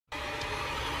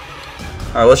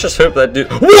Alright, let's just hope that dude.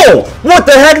 Whoa! What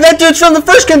the heck? That dude's from the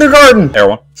first kindergarten!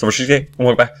 Everyone, SilverCheesecake,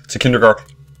 welcome back to kindergarten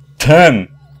 10.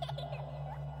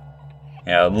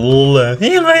 Yeah,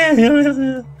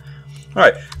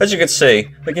 alright, as you can see,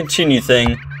 the continue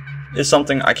thing is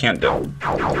something I can't do.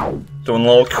 Doing a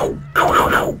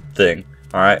little thing,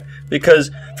 alright?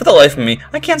 Because, for the life of me,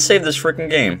 I can't save this freaking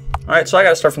game. Alright, so I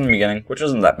gotta start from the beginning, which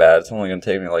isn't that bad. It's only gonna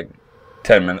take me like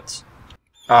 10 minutes.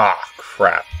 Ah,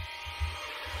 crap.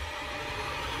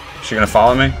 Is she gonna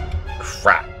follow me?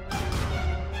 Crap.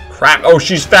 Crap. Oh,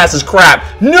 she's fast as crap.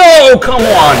 No! Come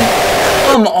on!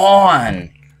 Come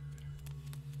on!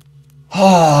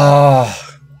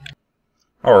 Ah.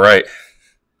 Alright.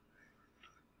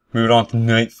 Moving on to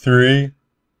night 3.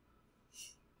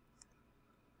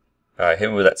 Alright, hit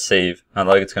me with that save. Not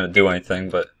like it's gonna do anything,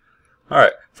 but...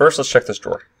 Alright, first let's check this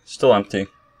drawer. Still empty.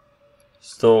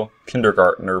 Still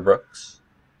kindergartner books.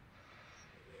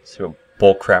 Let's see what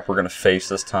bullcrap we're gonna face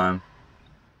this time.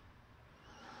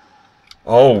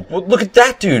 Oh, look at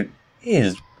that dude! He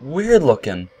is weird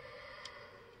looking.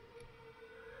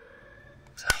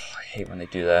 Oh, I hate when they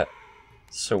do that.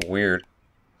 It's so weird.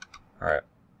 Alright.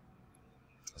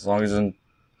 As long as he doesn't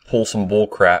pull some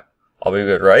bullcrap, I'll be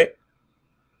good, right?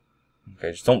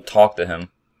 Okay, just don't talk to him.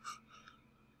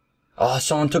 Oh,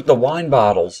 someone took the wine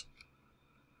bottles.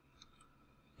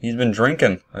 He's been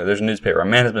drinking. Okay, there's a newspaper. A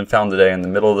man has been found today in the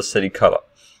middle of the city cut up.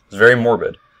 It's very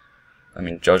morbid. I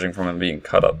mean, judging from him being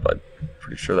cut up, I'm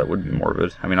pretty sure that would be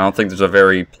morbid. I mean, I don't think there's a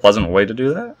very pleasant way to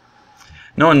do that.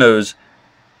 No one knows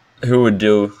who would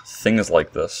do things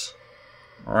like this.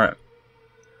 Alright.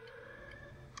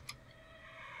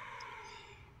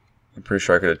 I'm pretty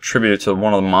sure I could attribute it to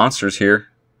one of the monsters here.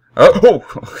 Oh!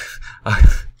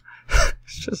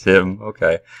 It's just him.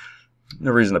 Okay.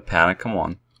 No reason to panic. Come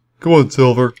on. Come on,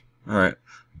 Silver. Alright.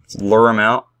 Let's lure him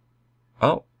out.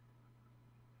 Oh.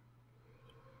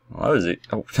 Well, that was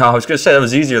oh, I was going to say that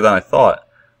was easier than I thought.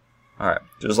 Alright.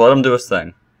 Just let him do his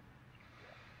thing.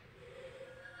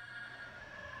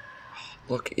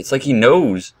 Look, it's like he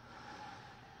knows.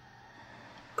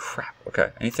 Crap.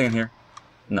 Okay. Anything in here?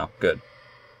 No. Good.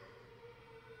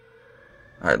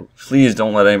 Alright. Please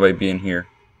don't let anybody be in here.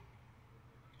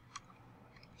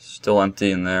 Still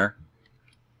empty in there.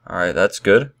 Alright. That's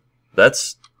good.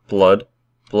 That's blood.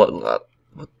 Blood.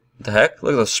 What the heck?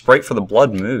 Look at the sprite for the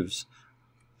blood moves.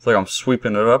 It's like I'm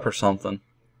sweeping it up or something.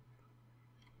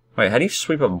 Wait, how do you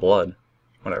sweep up blood?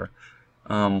 Whatever.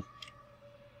 Right.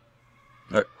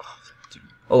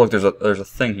 Oh look, there's a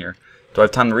thing here. Do I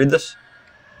have time to read this?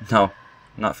 No,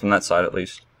 not from that side at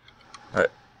least. All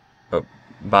right. Oh,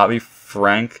 Bobby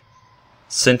Frank,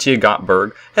 Cynthia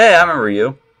Gottberg. Hey, I remember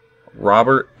you.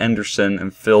 Robert Anderson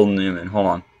and Phil Newman. Hold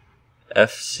on.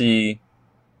 FCREP.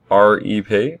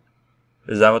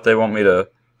 Is that what they want me to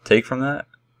take from that?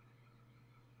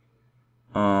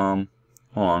 Hold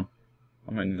on.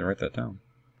 I might need to write that down.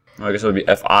 Well, I guess it would be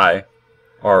FIREP.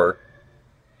 I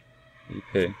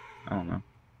don't know.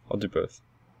 I'll do both.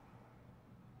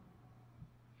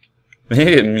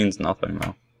 Maybe it means nothing,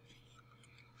 though.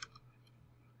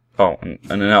 Oh, and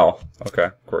an L. Okay,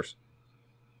 of course.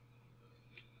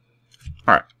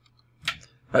 Alright.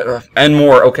 And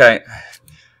more, okay.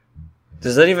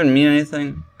 Does that even mean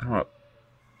anything? I don't know.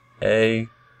 A,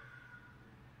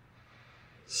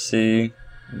 C,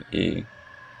 and E.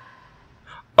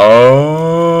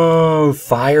 Oh,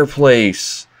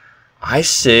 fireplace. I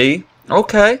see.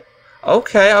 Okay.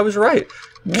 Okay, I was right.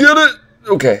 Get it?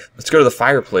 Okay, let's go to the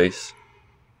fireplace.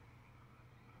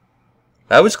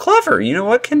 That was clever. You know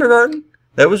what, kindergarten?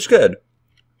 That was good.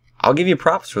 I'll give you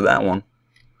props for that one.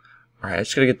 Alright, I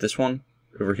just gotta get this one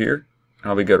over here, and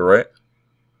I'll be good, right?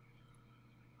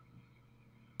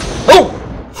 Oh!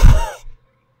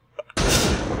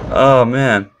 Oh,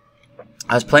 man.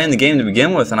 I was playing the game to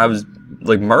begin with, and I was,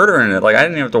 like, murdering it. Like, I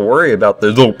didn't even have to worry about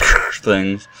those little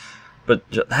things. But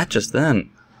that just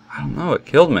then, I don't know, it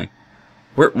killed me.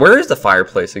 Where is the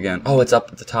fireplace again? Oh, it's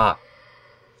up at the top.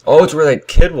 Oh, it's where that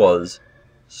kid was.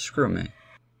 Screw me.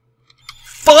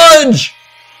 Fudge!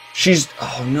 She's...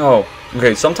 Oh, no.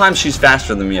 Okay, sometimes she's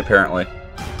faster than me, apparently.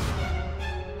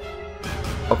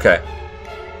 Okay.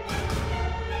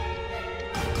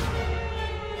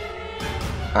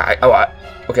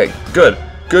 Okay, good.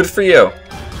 Good for you.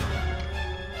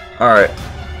 Alright.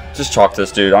 Just chalk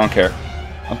this dude, I don't care.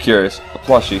 I'm curious. A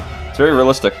plushie. It's very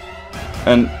realistic.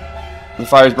 And the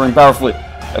fire is burning powerfully.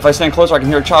 If I stand closer, I can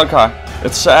hear a child cry.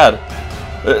 It's sad.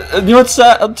 You know what's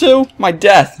sad too? My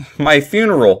death. My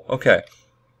funeral. Okay.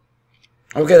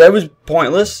 Okay, that was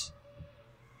pointless.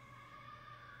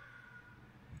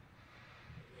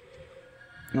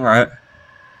 Alright.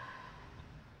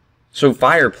 So,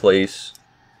 fireplace.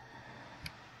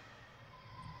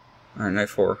 Alright, night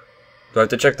 4. Do I have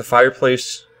to check the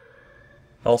fireplace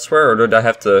elsewhere, or do I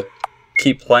have to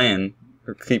keep playing,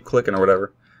 or keep clicking, or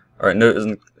whatever? Alright, note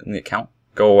isn't in the account.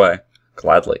 Go away.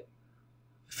 Gladly.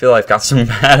 I feel like I've got some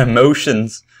bad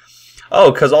emotions.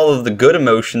 Oh, because all of the good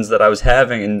emotions that I was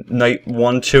having in night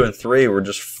 1, 2, and 3 were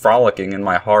just frolicking in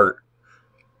my heart.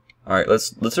 Alright, let's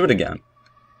do it again.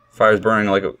 Fire's burning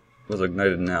like it was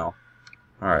ignited now.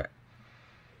 Alright.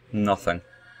 Nothing.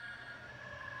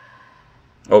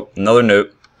 Oh, another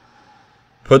note.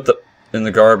 Put the in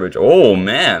the garbage. Oh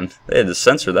man, they had to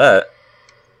censor that.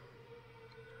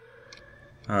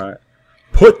 Alright.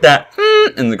 Put that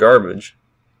in the garbage.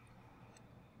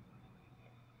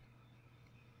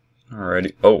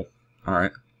 Alrighty. Oh,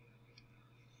 alright.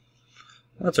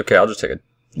 That's okay, I'll just take a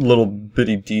little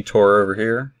bitty detour over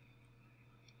here.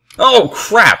 Oh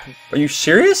crap! Are you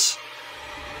serious?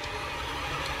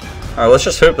 Alright, let's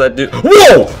just hope that dude.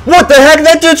 Whoa! What the heck?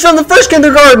 That dude's from the first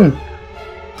kindergarten!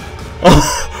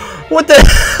 Oh, what the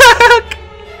heck?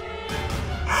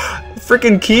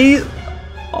 Freaking key?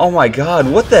 Oh my god,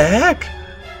 what the heck?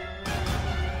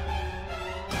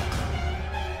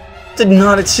 Did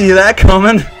not see that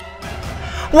coming.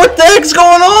 What the heck's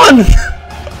going on?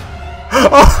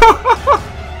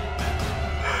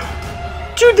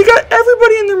 Dude, they got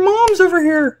everybody and their moms over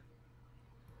here.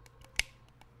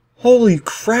 Holy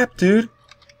crap, dude.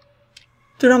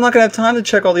 Dude, I'm not gonna have time to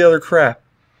check all the other crap.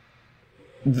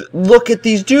 Look at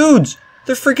these dudes.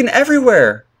 They're freaking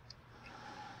everywhere.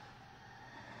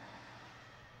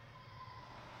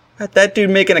 Got that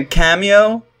dude making a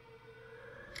cameo.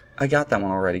 I got that one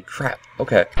already. Crap.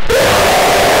 Okay.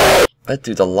 That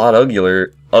dude's a lot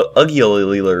uglier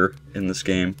in this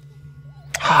game.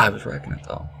 Ah, I was wrecking it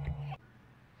though.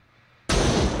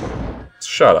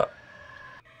 Shut up.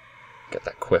 Get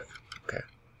that quick. Okay.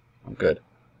 I'm good.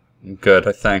 I'm good,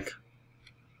 I think.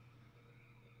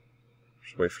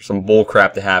 Just wait for some bull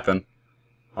crap to happen.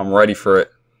 I'm ready for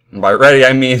it. And by ready,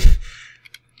 I mean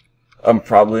I'm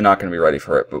probably not going to be ready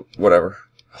for it, but whatever.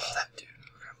 Oh, that dude.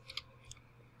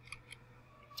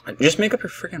 Okay. Just make up your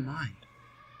freaking mind.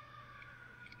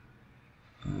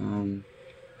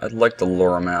 I'd like to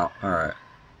lure him out. Alright.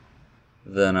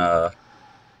 Then,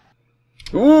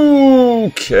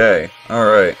 okay.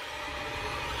 Alright.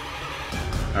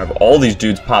 I have all these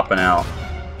dudes popping out.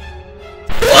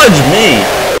 Fudge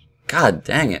me! God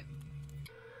dang it.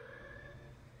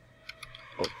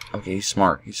 Oh, okay, he's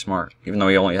smart. He's smart. Even though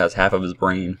he only has half of his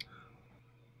brain.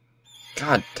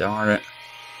 God darn it.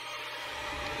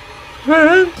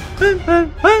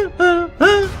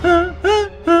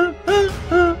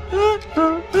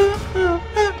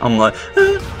 I'm like,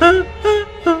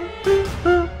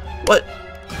 what?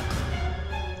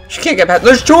 She can't get past.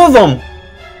 There's 2 of them.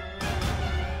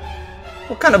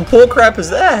 What kind of bullcrap is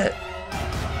that?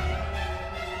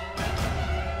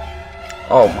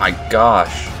 Oh my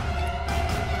gosh.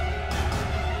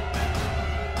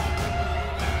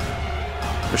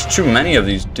 There's too many of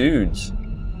these dudes.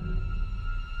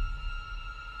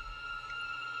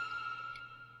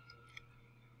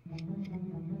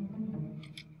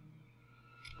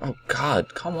 Oh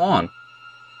god, come on.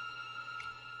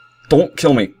 Don't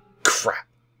kill me. Crap.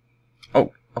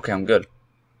 Oh, okay, I'm good.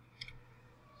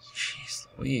 Jeez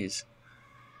Louise.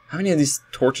 How many of these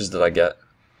torches did I get?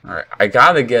 Alright, I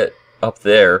gotta get up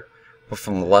there, but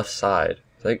from the left side.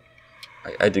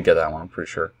 I did get that one, I'm pretty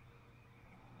sure.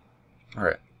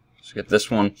 Alright, so get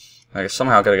this one. I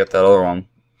somehow gotta get that other one.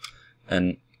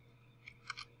 And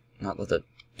not let that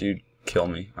dude kill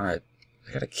me. Alright,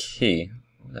 I got a key.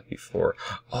 What would that be for?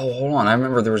 Oh, hold on, I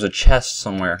remember there was a chest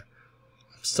somewhere.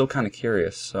 I'm still kind of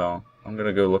curious, so I'm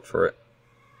gonna go look for it.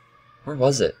 Where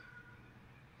was it?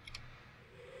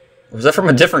 Or was that from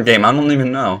a different game? I don't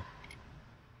even know.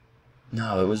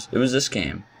 No, it was this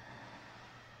game.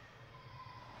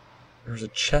 There was a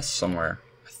chest somewhere,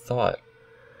 I thought.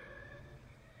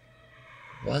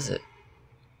 Where was it?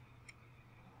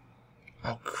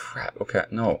 Oh crap, okay,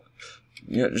 no.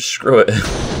 Yeah, just screw it.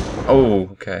 Oh,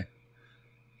 okay.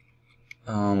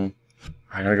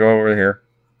 I gotta go over here.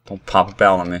 Don't pop a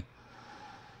bell on me.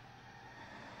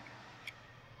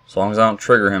 As long as I don't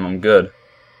trigger him, I'm good.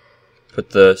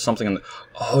 Put the something in the...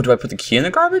 Oh, do I put the key in the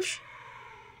garbage?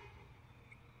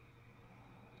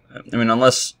 I mean,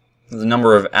 unless the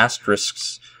number of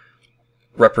asterisks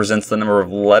represents the number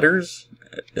of letters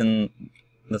in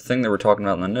the thing that we're talking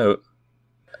about in the note.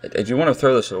 I do want to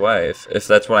throw this away if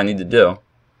that's what I need to do.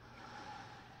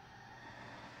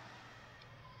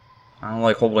 I don't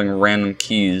like holding random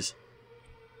keys.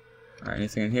 Alright,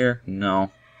 anything in here?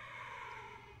 No.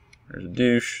 There's a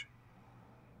douche.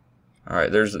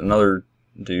 Alright, there's another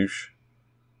douche.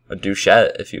 A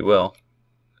douchette, if you will.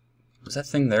 Is that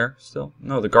thing there still?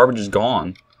 No, the garbage is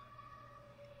gone.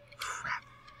 Crap.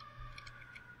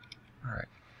 Alright.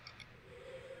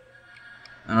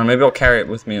 I don't know, maybe I'll carry it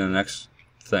with me in the next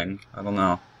thing. I don't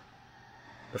know.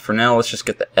 But for now, let's just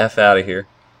get the F out of here.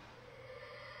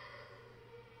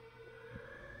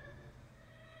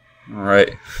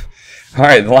 Alright.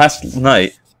 Alright, the last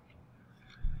night.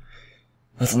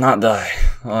 Let's not die.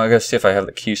 Well, I gotta see if I have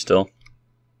the key still.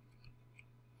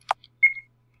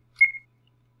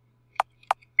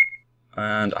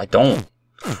 And I don't.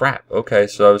 Crap. Okay,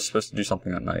 so I was supposed to do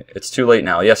something that night. It's too late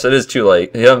now. Yes, it is too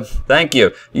late. Yep. Thank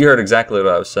you. You heard exactly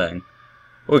what I was saying.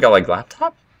 Oh, we got like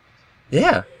laptop?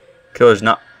 Yeah. Killer's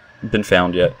not been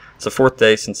found yet. It's the 4th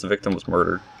day since the victim was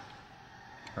murdered.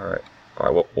 Alright.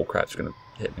 Alright, what bullcrap's gonna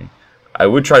hit me? I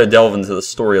would try to delve into the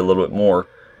story a little bit more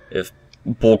if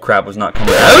bullcrap was not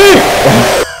coming at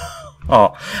me.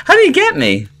 Oh, how did he get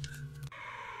me?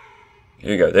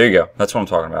 There you go. There you go. That's what I'm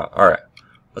talking about. Alright.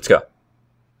 Let's go.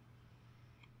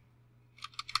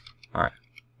 Alright.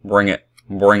 Bring it.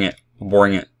 Bring it.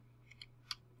 Bring it.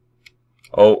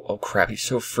 Oh crap. He's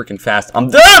so freaking fast. I'm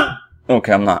done!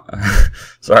 Okay, I'm not.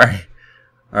 Sorry.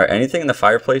 Alright, anything in the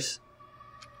fireplace?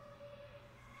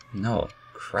 No.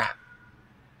 Crap.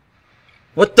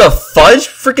 What the fudge?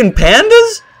 Freaking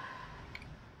pandas?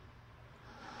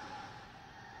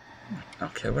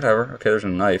 Okay, whatever. Okay, there's a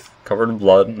knife. Covered in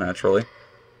blood, naturally.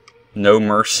 No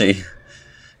mercy.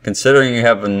 Considering you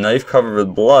have a knife covered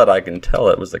with blood, I can tell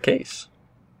it was the case.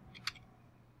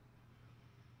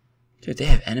 Dude, they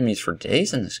have enemies for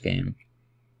days in this game.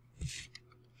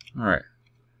 Alright.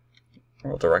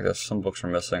 We'll direct us. Some books are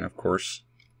missing, of course.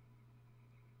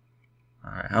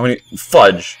 Alright, how many...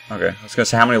 Fudge! Okay, I was gonna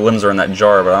say how many limbs are in that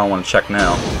jar, but I don't want to check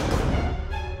now.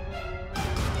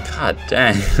 God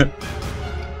dang.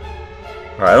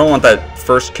 Alright, I don't want that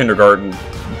first kindergarten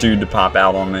dude to pop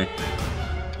out on me.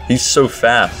 He's so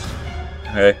fast.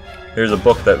 Okay, here's a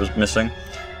book that was missing.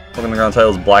 Book on the ground title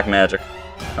is Black Magic.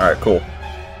 Alright, cool.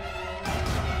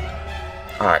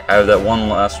 Alright, I have that one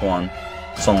last one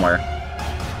somewhere.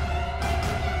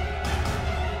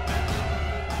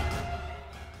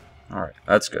 Alright,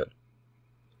 that's good.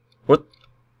 What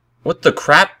the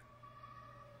crap?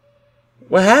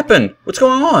 What happened? What's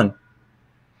going on?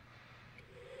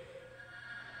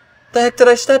 What the heck did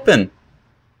I step in?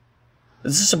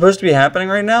 Is this supposed to be happening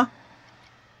right now?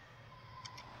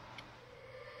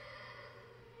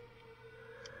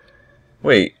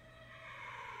 Wait.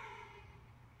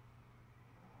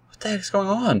 What the heck's going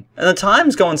on? And the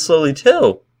time's going slowly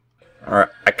too. Alright,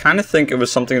 I kind of think it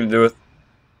was something to do with...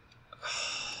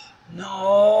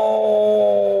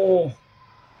 No.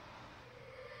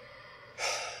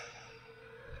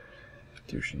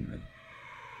 Douching.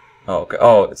 Oh, okay.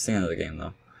 Oh, it's the end of the game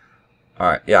though.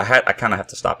 Alright, yeah, I kind of have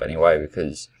to stop anyway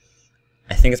because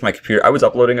I think it's my computer. I was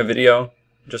uploading a video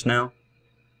just now.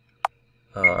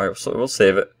 Alright, so we'll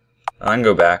save it. I can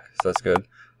go back, so that's good.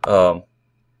 Why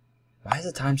is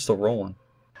the time still rolling?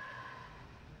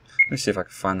 Let me see if I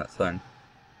can find that thing.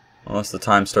 Unless the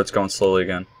time starts going slowly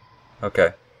again.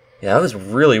 Okay. Yeah, that was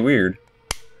really weird.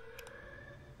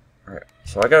 Alright,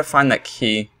 so I gotta find that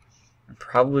key and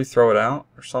probably throw it out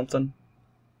or something.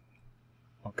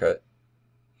 Okay.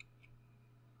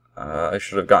 I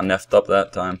should have gotten effed up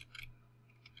that time.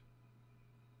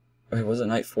 Wait, was it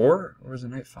night 4 or was it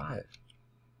night 5?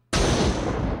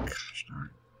 Gosh darn.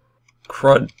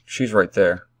 Crud, she's right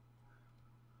there.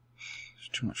 There's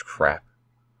too much crap.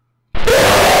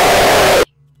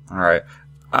 Alright,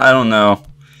 I don't know.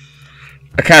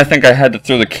 I kind of think I had to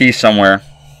throw the key somewhere.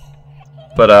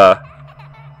 But,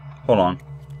 hold on.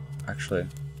 Actually,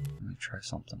 let me try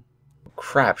something.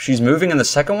 Crap, she's moving in the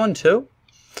second one too?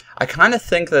 I kind of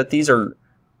think that these are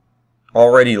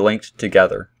already linked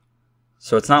together.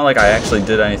 So it's not like I actually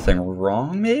did anything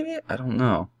wrong, maybe? I don't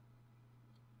know.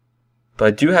 But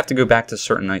I do have to go back to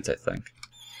certain nights, I think.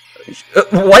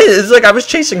 What? It's like I was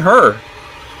chasing her.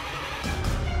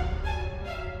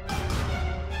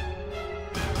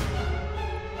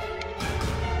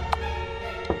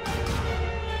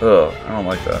 Ugh, I don't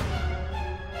like that.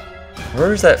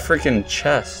 Where's that freaking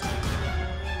chest?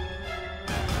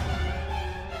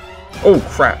 Oh,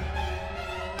 crap.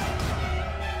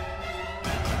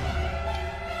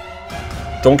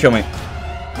 Don't kill me.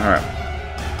 Alright.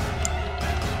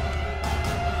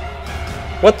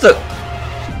 What the?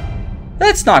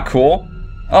 That's not cool.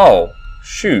 Oh,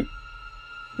 shoot.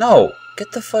 No,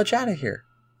 get the fudge out of here.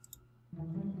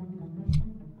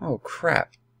 Oh,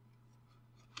 crap.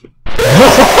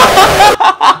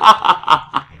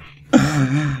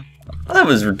 That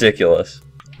was ridiculous.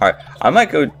 Alright, I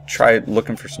might go try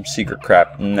looking for some secret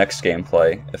crap next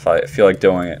gameplay if I feel like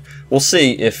doing it. We'll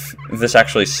see if this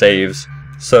actually saves.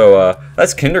 So,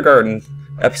 that's Kindergarten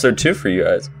Episode 2 for you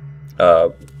guys.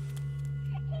 I'll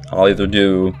either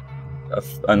do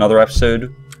another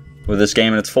episode with this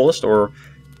game in its fullest, or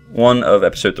one of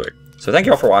Episode 3. So thank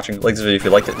you all for watching. Like this video if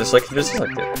you liked it, dislike it if you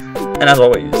disliked it. And as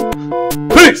always,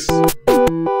 peace!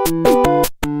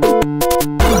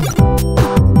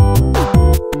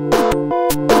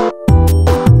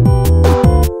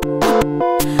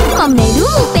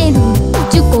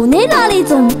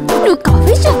 Le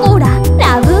café chocolat,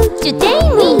 la vue, je t'ai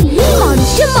mis.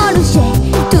 Marche,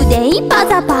 today pas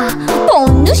à pas.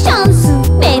 Bonne chance,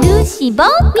 merci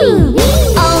beaucoup.